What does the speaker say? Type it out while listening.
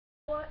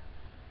What?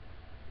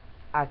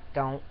 I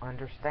don't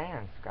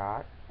understand,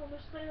 Scott.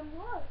 Understand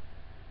what?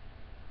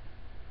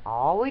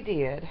 All we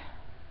did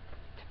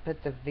to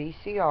put the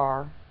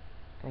VCR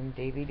and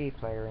DVD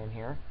player in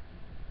here,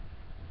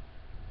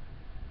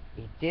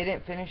 you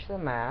didn't finish The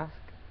Mask,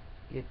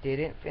 you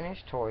didn't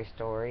finish Toy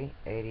Story,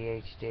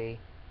 ADHD,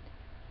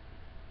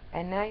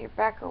 and now you're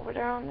back over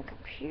there on the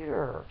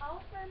computer.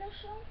 I'll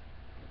finish them.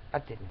 I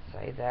didn't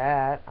say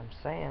that. I'm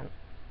saying,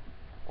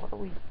 what are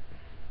we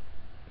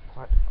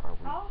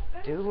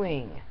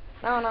doing?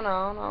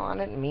 No, I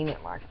didn't mean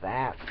it like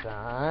that,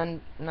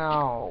 son.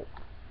 No.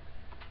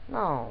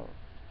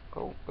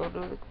 Go to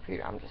the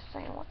computer. I'm just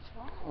saying, what's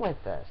wrong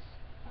with us?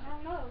 I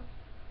don't know.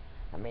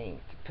 I mean,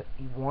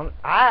 you want...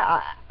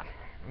 let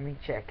me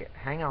check it.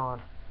 Hang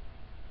on.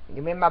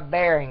 Give me my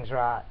bearings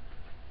right.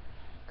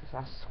 Because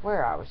I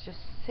swear I was just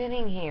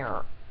sitting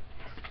here.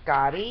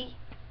 Scotty.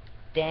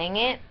 Dang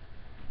it.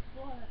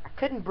 What? I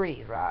couldn't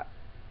breathe right.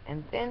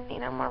 And then,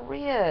 my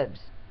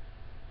ribs.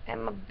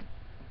 And my,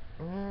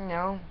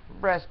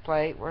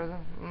 breastplate, where the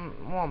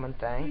woman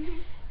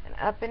thing. And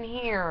up in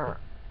here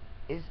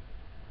is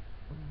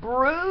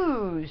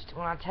bruised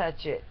when I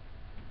touch it.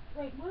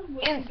 Wait,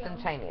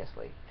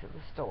 Instantaneously to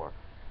the store.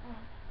 Oh.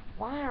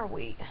 Why are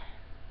we...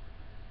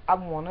 I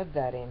wanted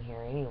that in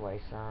here anyway,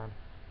 son.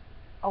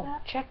 Oh,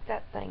 check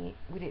that thing.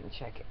 We didn't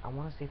check it. I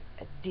want to see if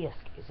a disc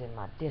is in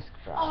my disc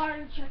drive. Oh, I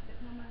already checked it.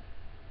 No matter.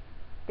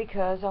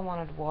 Because I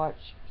wanted to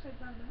watch... Saved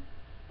by the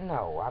Bell?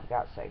 No, I've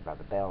got Saved by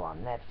the Bell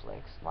on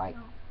Netflix, like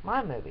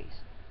my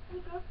movies.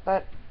 Okay.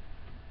 But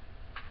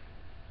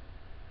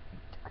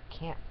I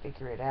can't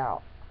figure it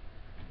out.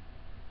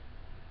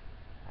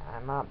 I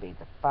might be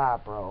the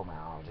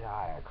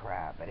fibromyalgia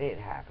crap, but it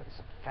happens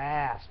so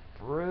fast.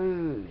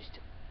 Bruised.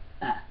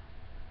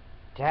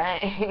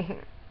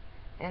 Dang.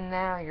 And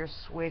now you're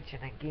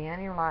switching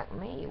again. You're like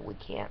me. We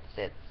can't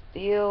sit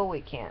still.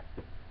 We're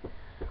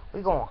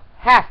gonna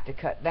have to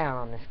cut down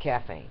on this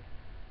caffeine.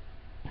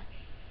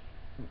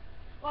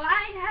 Well,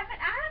 I haven't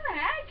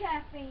had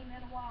caffeine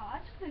in a while.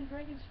 I've just been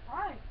drinking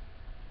Sprite.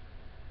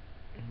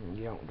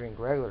 You don't drink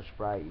regular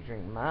Sprite. You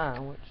drink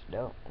mine, which I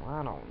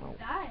don't know.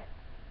 Diet.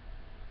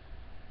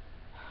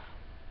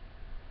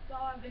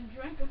 That's all I've been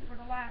drinking for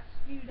the last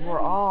few days. We're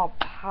all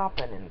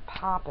popping and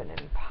popping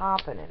and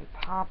popping and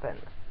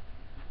popping.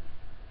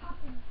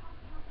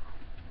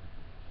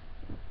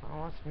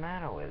 Well, what's the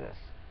matter with us?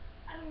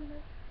 I don't know.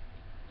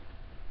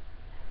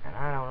 And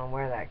I don't know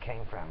where that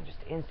came from.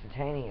 Just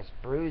instantaneous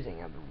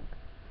bruising of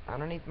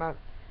underneath my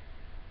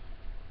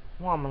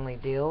womanly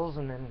deals,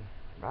 and then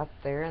right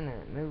there, and then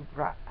it moved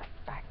right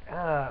back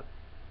up.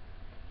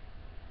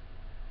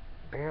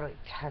 Barely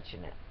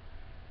touching it.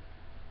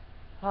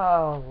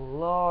 Oh,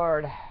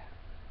 Lord.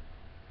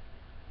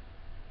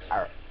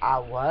 I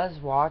was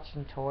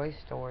watching Toy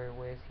Story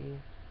with you.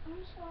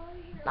 I'm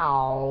sorry. Here.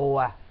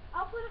 No.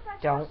 I'll put it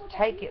back. Don't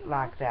take it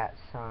like that,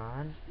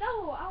 son.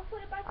 No, I'll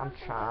put it back. I'm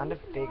trying to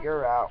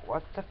figure out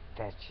what the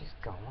fetch is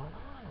going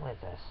on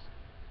with us.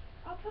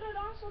 I'll put it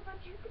on so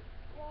that you can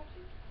watch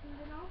it, and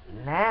then I'll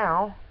finish.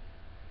 Now,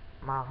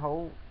 my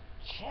whole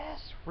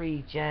chest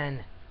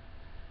region,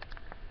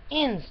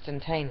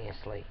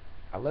 instantaneously.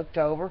 I looked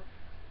over,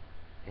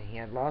 and he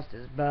had lost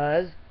his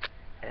buzz,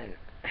 and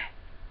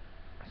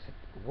I said,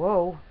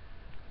 whoa,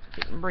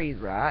 couldn't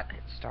breathe right.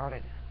 It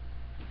started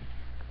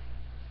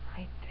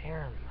right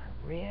there in my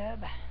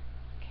rib,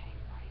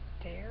 came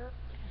right there,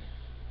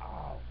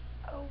 all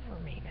over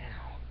me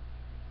now.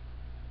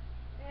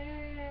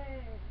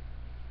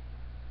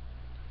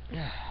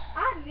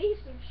 I need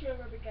some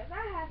sugar because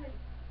I haven't.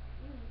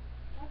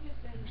 I've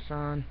just been.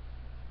 Son,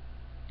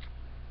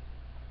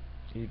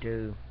 you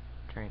do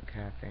drink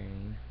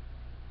caffeine.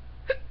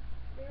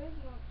 There is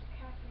no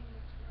caffeine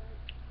in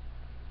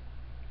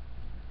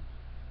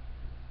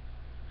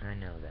Sprite. I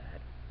know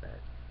that, but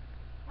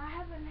I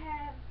haven't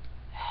had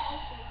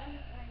Coke or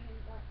anything in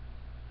like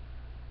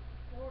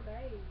 4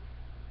 days.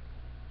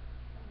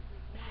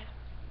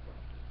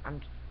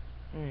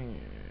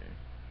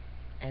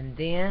 And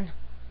then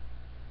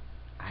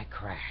I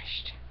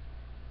crashed.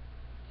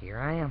 Here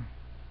I am.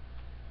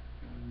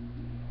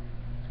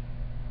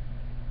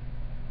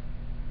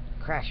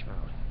 Crash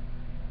mode.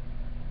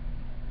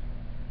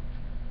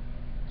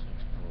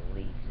 Can't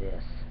believe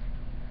this.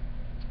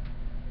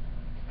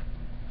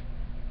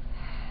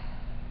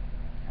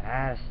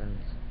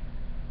 Addison's,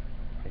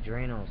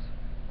 adrenals,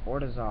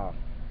 cortisol.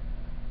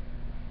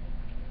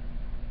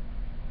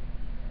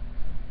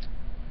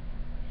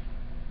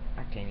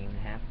 I can't even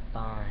have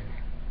fun.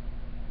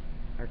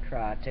 Or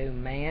try to,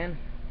 man.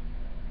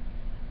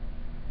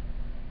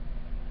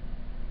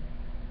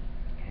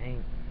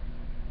 Can't.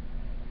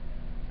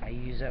 I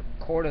use up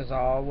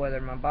cortisol whether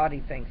my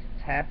body thinks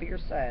it's happy or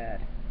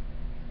sad.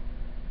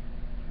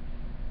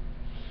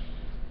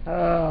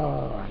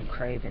 Oh, I'm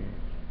craving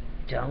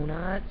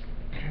donuts.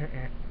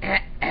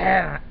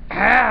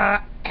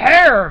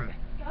 Herm!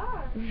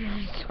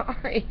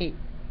 Sorry.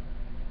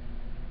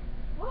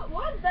 What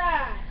was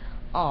that?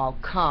 Oh,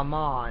 come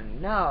on.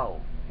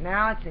 No.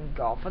 Now it's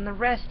engulfing the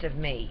rest of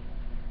me.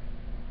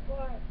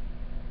 What?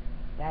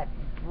 That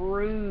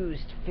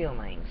bruised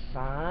feeling,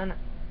 son.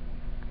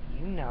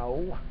 You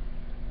know.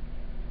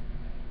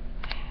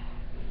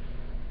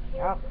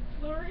 Yup.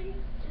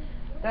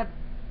 That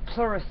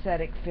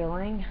pleuristhetic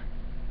feeling.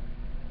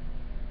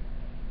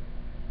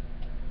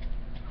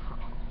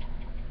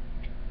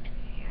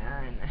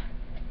 Man.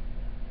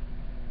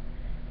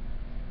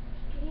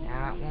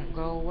 Now it won't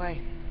go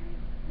away.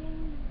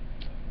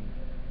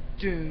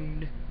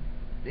 Doomed.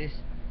 This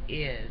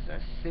is a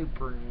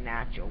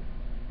supernatural,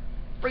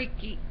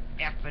 freaky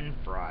effing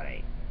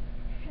Friday.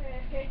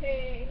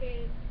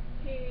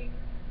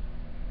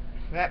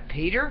 Is that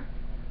Peter?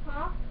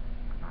 Huh?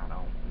 I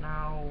don't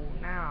know.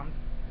 Now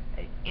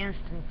I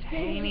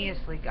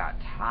instantaneously got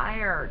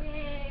tired.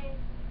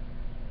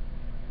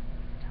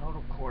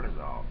 Total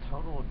cortisol,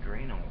 total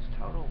adrenals,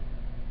 total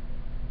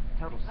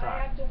I suck.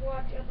 have to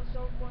watch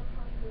episode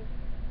 100.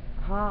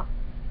 Huh?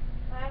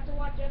 I have to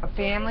watch episode A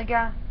Family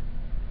Guy?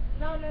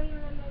 No. On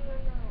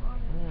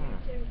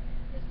YouTube.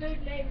 This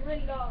dude named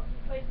Rindolph,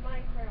 he plays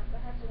Minecraft. I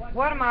have to watch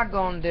What am I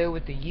going to do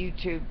with the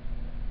YouTube?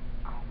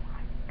 Oh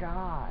my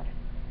God.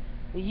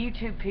 The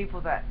YouTube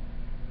people that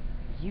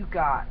you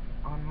got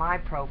on my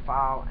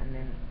profile and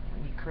then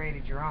when you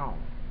created your own.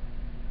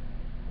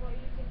 Well, you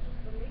can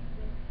just delete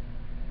them.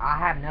 I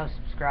have no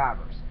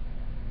subscribers.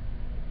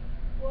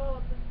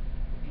 Well, the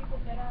people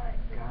that I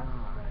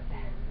God.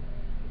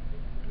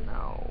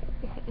 No.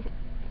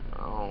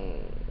 No.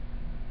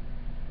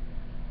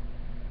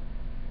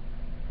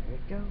 There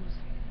it goes.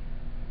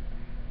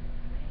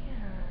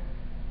 Man.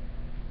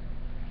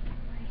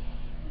 I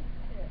hate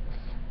this.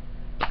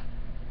 I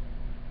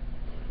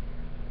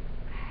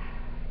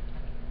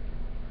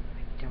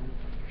don't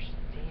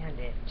understand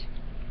it.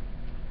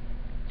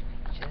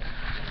 I just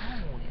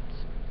don't.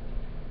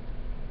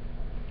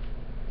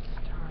 It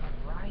started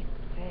right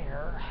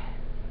there.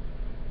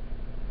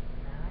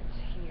 Now it's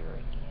here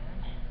again.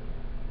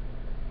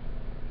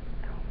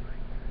 Oh my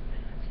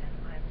God, it's in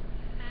my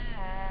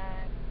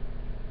bag.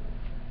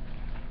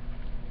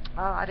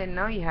 Oh, I didn't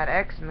know you had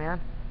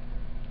X-Men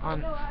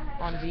on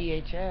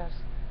VHS.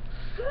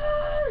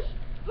 Gosh!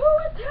 Who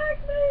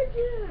attacked me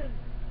again?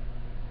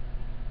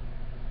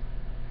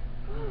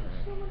 Gosh,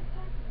 someone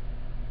attacked me.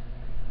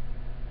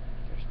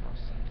 There's no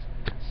sense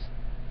in this.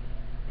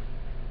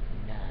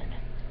 None.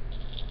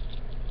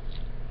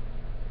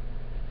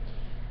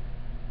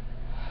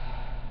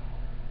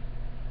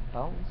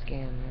 Bone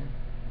scan, man.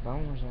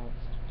 Bone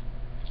results.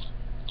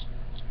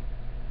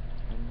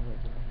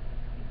 Unbelievable.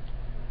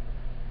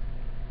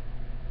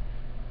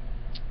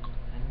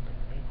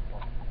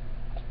 Unbelievable.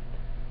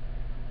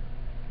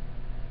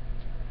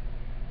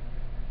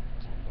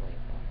 It's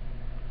unbelievable.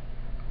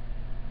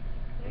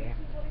 Yeah.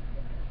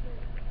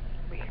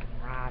 Being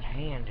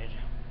right-handed.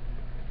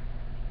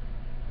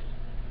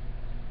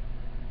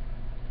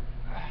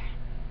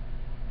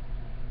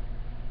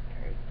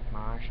 Take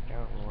my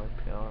steroid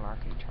pill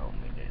like he told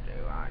me to do.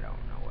 I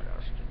don't know what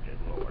else to do,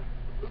 Lord.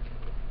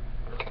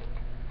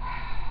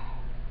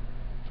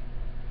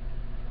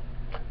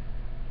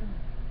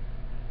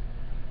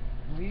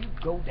 Will you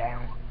go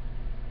down?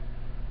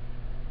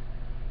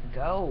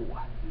 Go.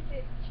 You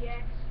did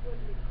jack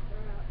squiddly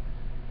crap.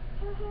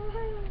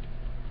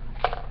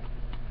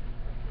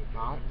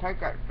 Don't take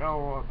that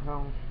steroid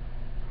pill.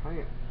 Take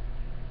it.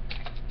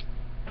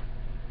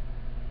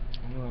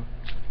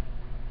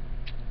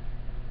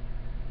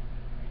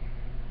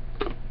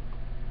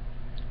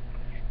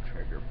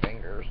 Trigger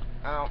fingers.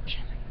 Ouch.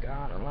 Thank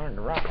God I learned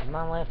to write with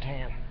my left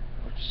hand,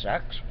 which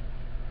sucks.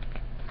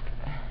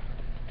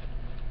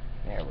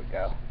 There we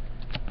go.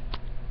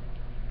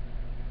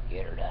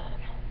 Get her done.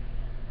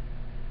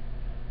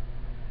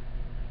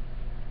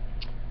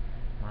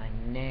 My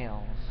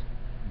nails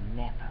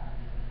never,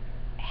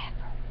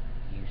 ever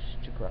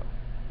used to grow.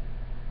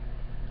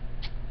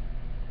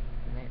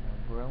 They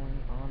are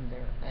growing on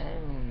their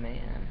own,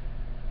 man.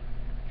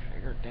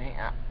 Trigger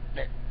down.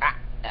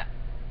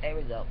 There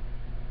we go.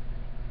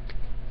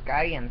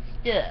 Scotty, I'm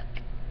stuck.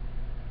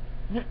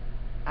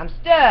 I'm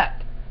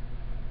stuck.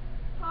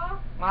 Huh?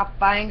 My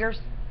fingers.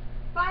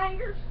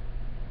 Fingers?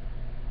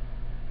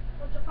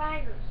 What's your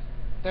fingers?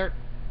 They're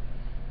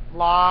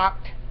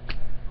locked.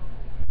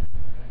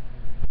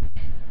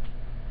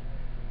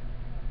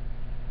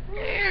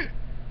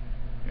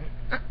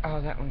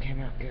 Oh, that one came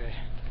out good.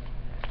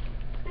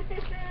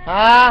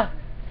 Ah!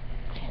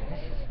 Man, this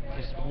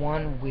is just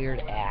one weird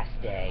ass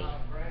day.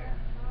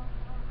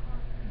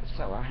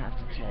 So I have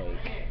to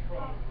take,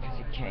 because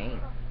you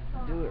can't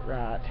do it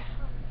right.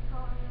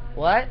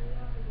 What?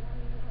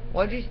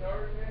 What'd you?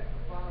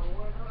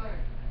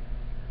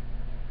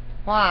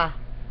 Why?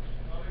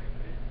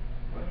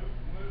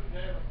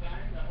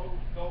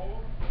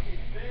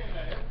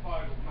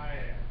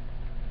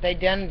 They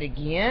done it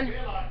again?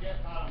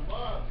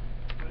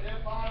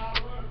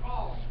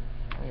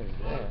 What is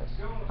this?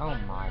 Oh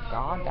my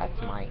God,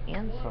 that's my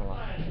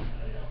insulin.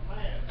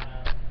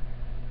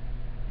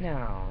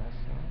 No,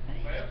 that's not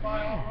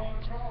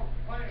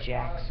that.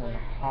 Jackson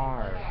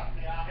Hard.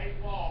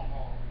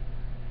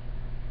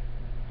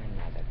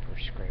 Another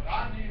prescription.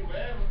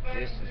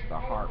 This is the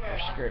heart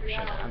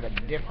prescription of a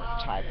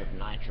different type of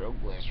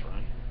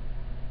nitroglycerin.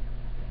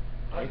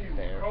 Right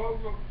there.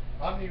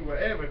 I knew where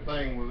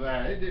everything was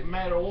at. It didn't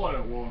matter what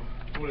it was.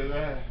 What is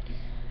that?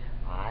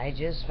 I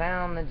just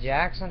found the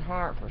Jackson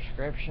Heart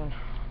prescription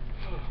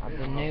of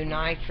the new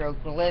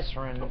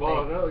nitroglycerin I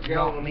bought another they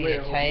gallon want of me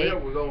milk. to take.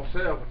 Milk was on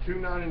sale for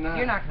 $2.99.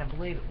 You're not going to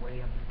believe it,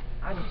 William.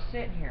 I was just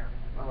sitting here.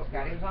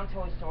 Scotty was on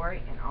Toy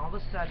Story, and all of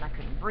a sudden I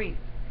couldn't breathe.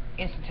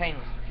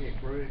 Instantaneously.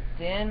 Can't breathe.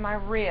 Then my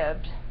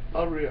ribs,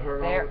 I really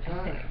hurt all the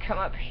time. and it come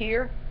up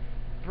here,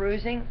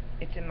 bruising.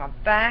 It's in my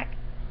back,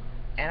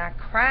 and I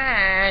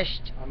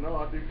crashed. I know,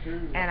 I do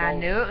too. And I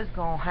knew it was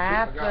going to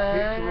happen. I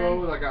got pizza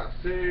rolls, I got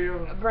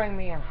cereal. Bring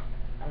me a...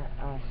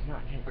 it's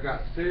not good. I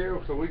got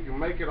cereal so we can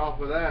make it off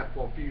of that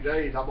for a few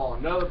days. I bought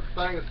another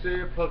thing of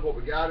cereal plus what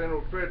we got in the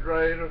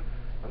refrigerator,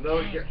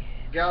 another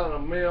gallon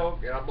of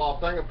milk, and I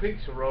bought a thing of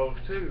pizza rolls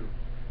too.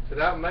 So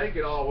that'll make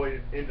it all the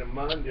way into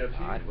Monday or Tuesday.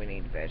 God, we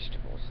need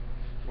vegetables.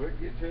 We'll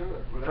get to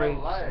it.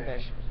 Fruits and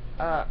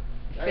vegetables.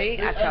 See,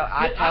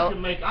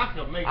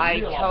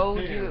 I told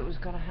you it was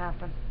going to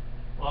happen.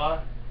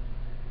 What?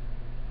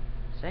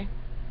 See?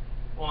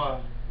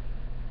 What?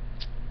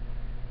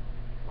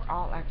 We're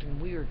all acting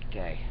weird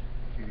today.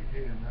 You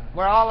hear that?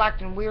 We're all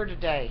acting weird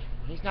today.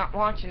 He's not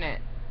watching it.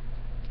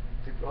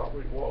 He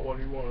probably what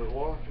he wanted to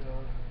watch.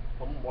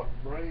 I'm gonna watch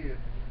bread.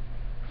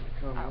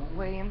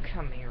 William,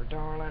 come here,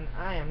 darling.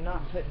 I am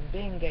not putting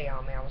Bengay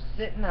on me. I was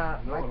sitting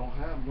up. No, I don't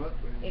have much.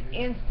 It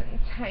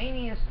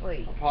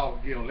instantaneously. I'll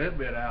probably get a little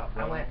bit out,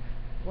 though. I went,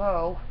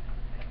 whoa.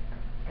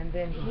 And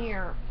then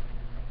here,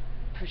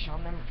 push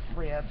on them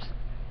ribs.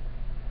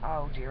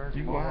 Oh, dear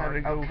You Lord. gonna have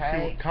to go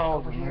see what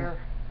caused over them. here.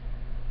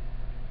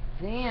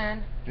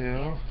 Then,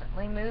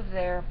 instantly move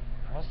there.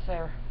 Press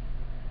there.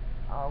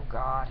 Oh,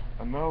 God.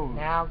 I know.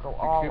 Now go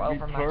all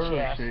over my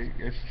chest. Sick.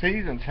 It's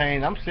season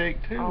change. I'm sick,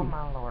 too. Oh,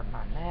 my Lord,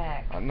 my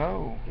neck. I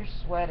know. You're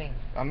sweating.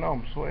 I know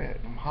I'm sweating.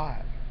 I'm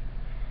hot.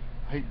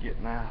 I hate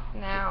getting out.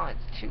 Now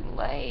it's too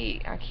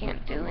late. I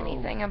can't do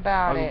anything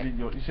about it.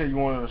 You said you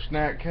wanted a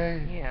snack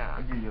cake? Yeah.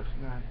 I'll give you a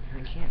snack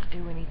cake. I can't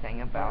do anything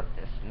about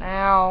this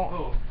now.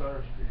 Oh,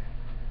 thirsty.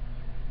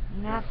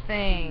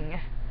 Nothing.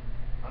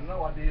 I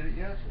know I did it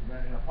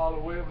yesterday. I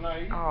probably will when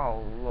I eat.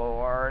 Oh,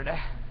 Lord.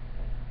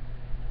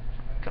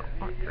 Don't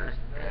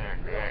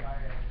understand it.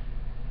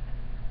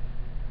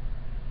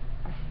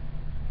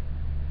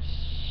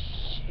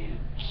 Shoot,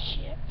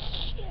 shit.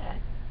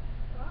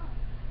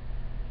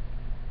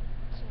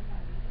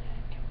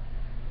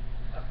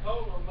 I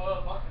told him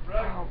about the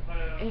record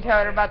player. You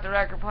told her about the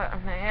record player.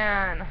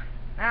 Man,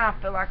 now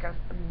I feel like a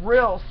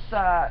real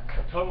suck.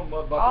 I told him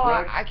about the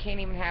record. I can't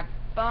even have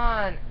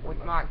fun with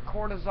my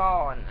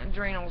cortisol and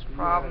adrenals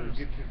problems.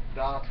 Get your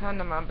doctor. Come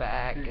to my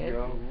back. Good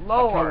Lord. I told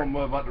Lord. him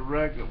about the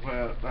record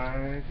player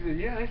thing. He said,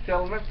 yeah, they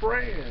selling at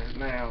Fred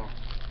now.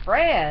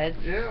 Fred?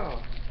 Yeah.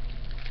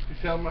 He's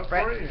selling at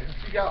Fred.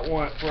 She got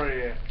one at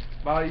Fred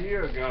about a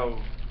year ago.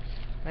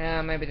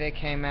 Yeah, maybe they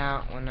came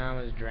out when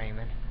I was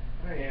dreaming.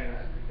 Man,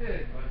 that's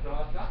ridiculous.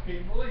 I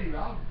can't believe it.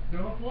 I was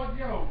doing what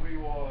joke he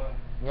was.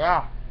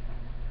 Yeah.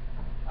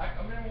 I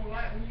remember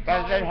when you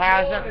Because it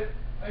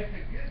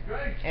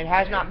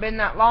has not been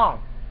that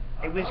long.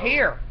 It was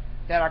here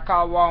that I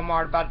called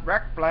Walmart about the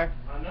record player.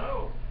 I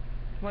know.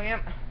 William.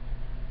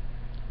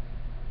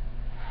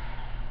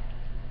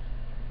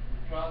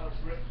 Try to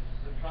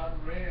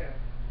read.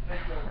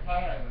 Take your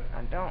time.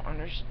 I don't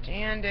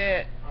understand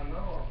it. I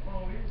know. I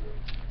don't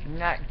either.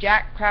 Not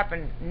jack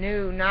crapping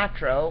new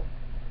nitro.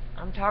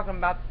 I'm talking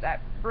about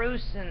that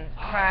bruising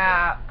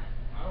crap.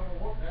 I don't know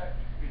what that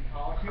should be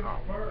called.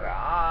 Oh,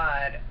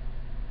 God.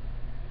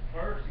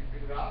 Percy,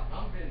 because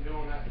I've been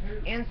doing that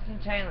too.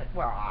 Instantaneously.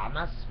 Well, I'm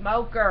a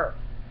smoker.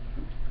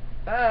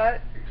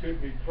 But It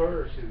could be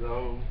Percy,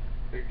 though.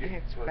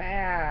 it's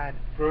bad.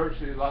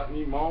 Percy is like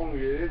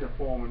pneumonia. It is a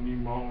form of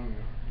pneumonia.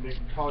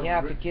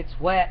 Yeah, if it gets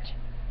wet.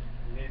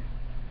 You're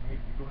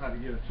going to have to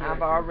get a check.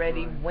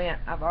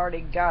 I've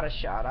already got a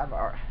shot.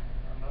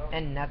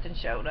 And nothing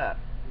showed up.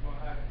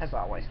 As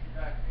always.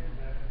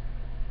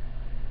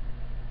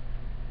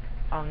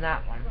 On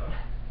that one.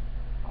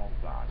 Oh,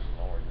 God,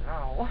 Lord,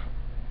 no.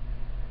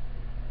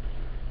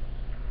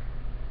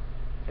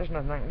 There's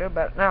nothing I can do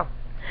about it now.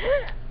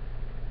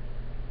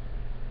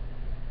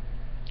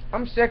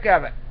 I'm sick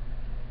of it.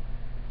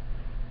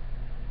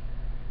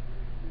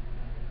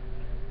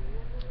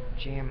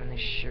 Jamming this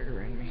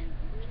sugar in me.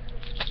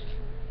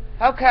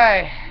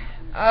 Okay.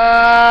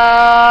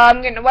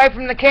 I'm getting away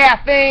from the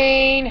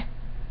caffeine.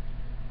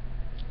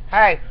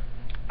 Hey.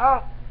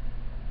 Oh.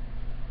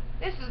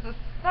 This is a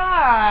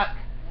suck.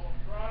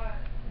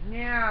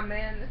 Yeah,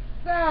 man, this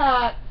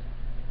sucks.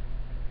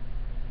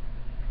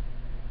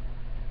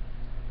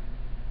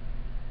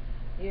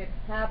 It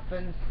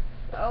happens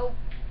so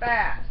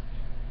fast.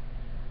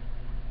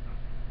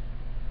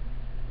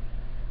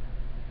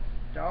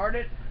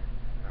 Started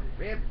a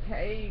rib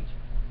cage.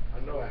 I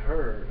know I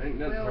heard. Ain't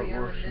nothing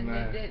William, worse than and then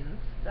that. it didn't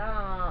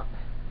stop.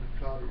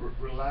 Try to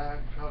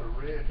relax, try to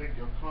rest, take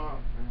your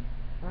time.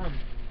 I'm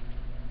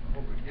I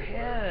hope it gets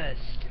better.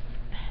 pissed.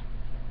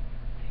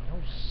 No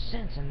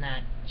sense in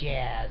that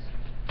jazz.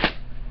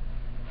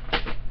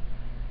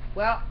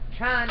 Well,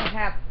 trying to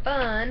have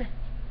fun.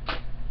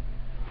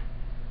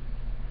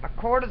 My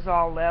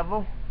cortisol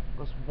level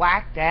was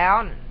whacked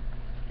out, and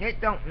it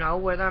don't know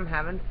whether I'm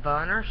having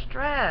fun or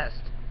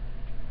stressed.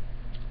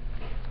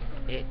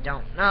 It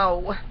don't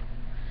know.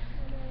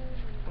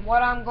 And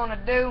what I'm gonna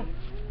do,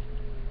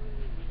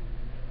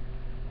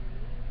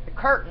 the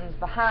curtains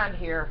behind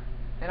here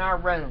in our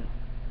room.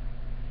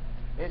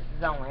 This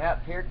is only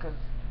up here 'cause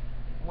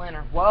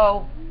winter.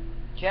 Whoa,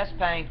 chest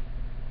pain.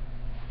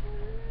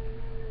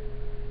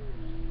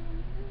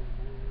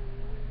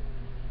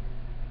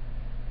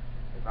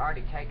 We've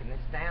already taken this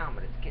down,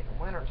 but it's getting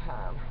winter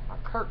time. My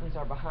curtains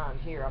are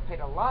behind here. I paid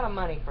a lot of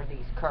money for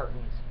these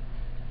curtains.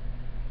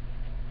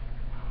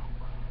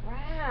 Oh,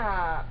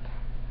 crap.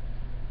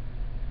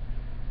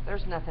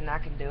 There's nothing I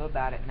can do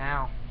about it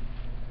now.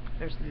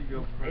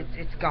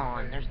 It's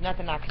gone. There's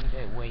nothing I can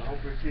do, William. I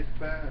hope it gets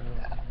bad.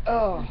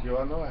 Oh.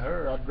 I know I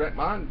heard. I drank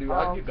mine too.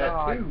 Oh, I get that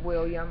God, too.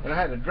 William. And I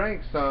had to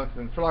drink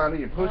something. Feel like I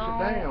need to push it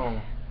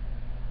down.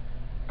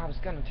 I was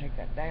gonna take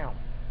that down.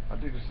 I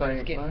do the But same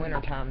it's getting thing.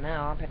 winter time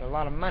now. I paid a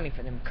lot of money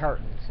for them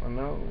curtains. I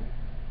know.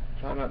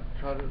 Try to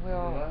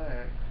Well,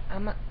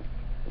 relax.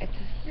 It's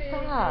a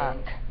suck.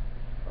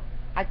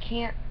 I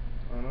can't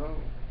I know.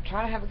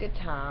 try to have a good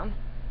time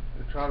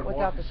To try to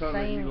without watch the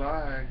something same. you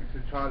like. To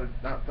try to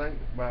not think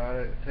about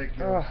it. Take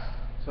your Ugh.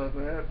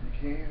 something up you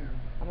can.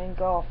 I'm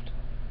engulfed.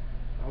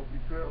 I hope you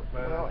feel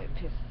bad. Well, it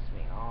pisses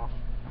me off.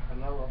 I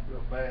know I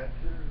feel bad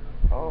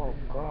too. Oh,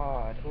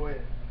 God. Go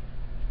ahead.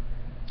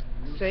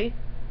 See?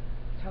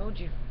 Told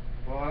you.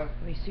 What?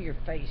 Let me see your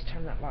face.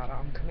 Turn that light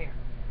on. Come here.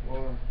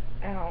 What?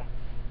 Ow.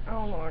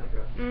 Oh, Lord.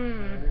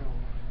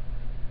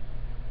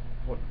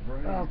 What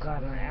brain? Oh,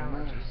 God, my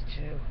allergies,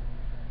 too.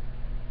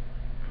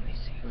 Let me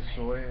see your The face.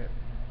 sweat.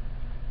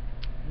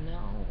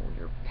 No,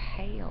 you're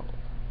pale.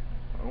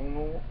 I don't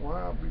know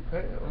why I'd be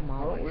pale. I'm I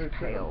don't always really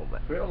pale,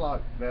 but... feel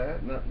like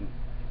that. Nothing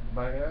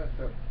bad.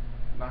 Except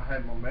I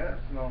had my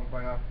medicine on the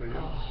thing I feel.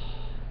 Oh.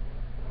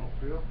 I don't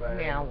feel bad.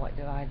 Now what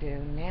do I do?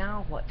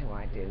 Now what do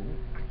I do?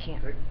 I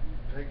can't.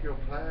 Take your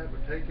Plavix,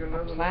 take your My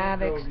another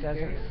Plavix Norco,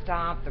 doesn't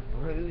stop the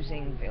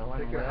bruising feeling.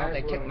 Take your Well,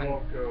 they took my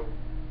Norco.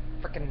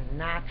 freaking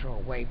nitro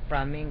away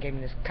from me and gave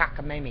me this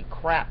cockamamie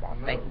crap. Well,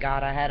 I thank know.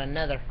 God I had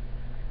another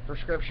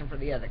prescription for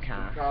the other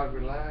kind. Try to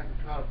relax and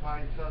try to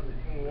find something that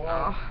you can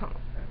watch. Oh,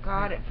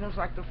 God, it feels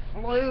like the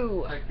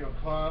flu. Take your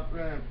clump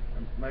and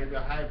maybe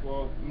a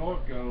hypo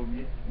Norco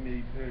you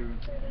need to.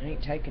 I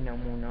ain't taking no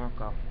more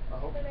narco. I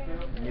hope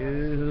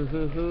you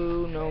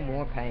feel No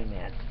more pain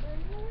meds.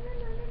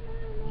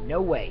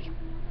 No way.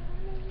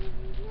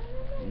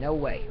 No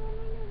way.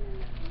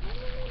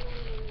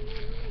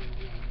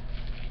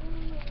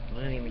 I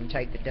didn't even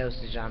take the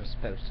dosage I'm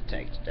supposed to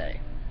take today.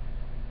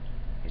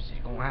 This is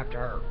gonna have to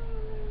hurt.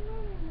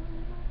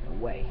 No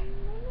way.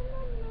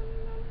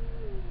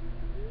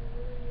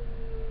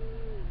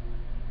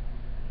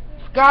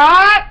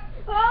 Scott!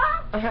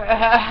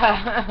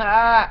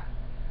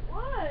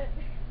 What?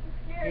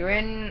 You're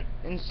in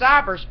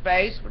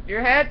cyberspace with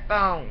your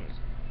headphones.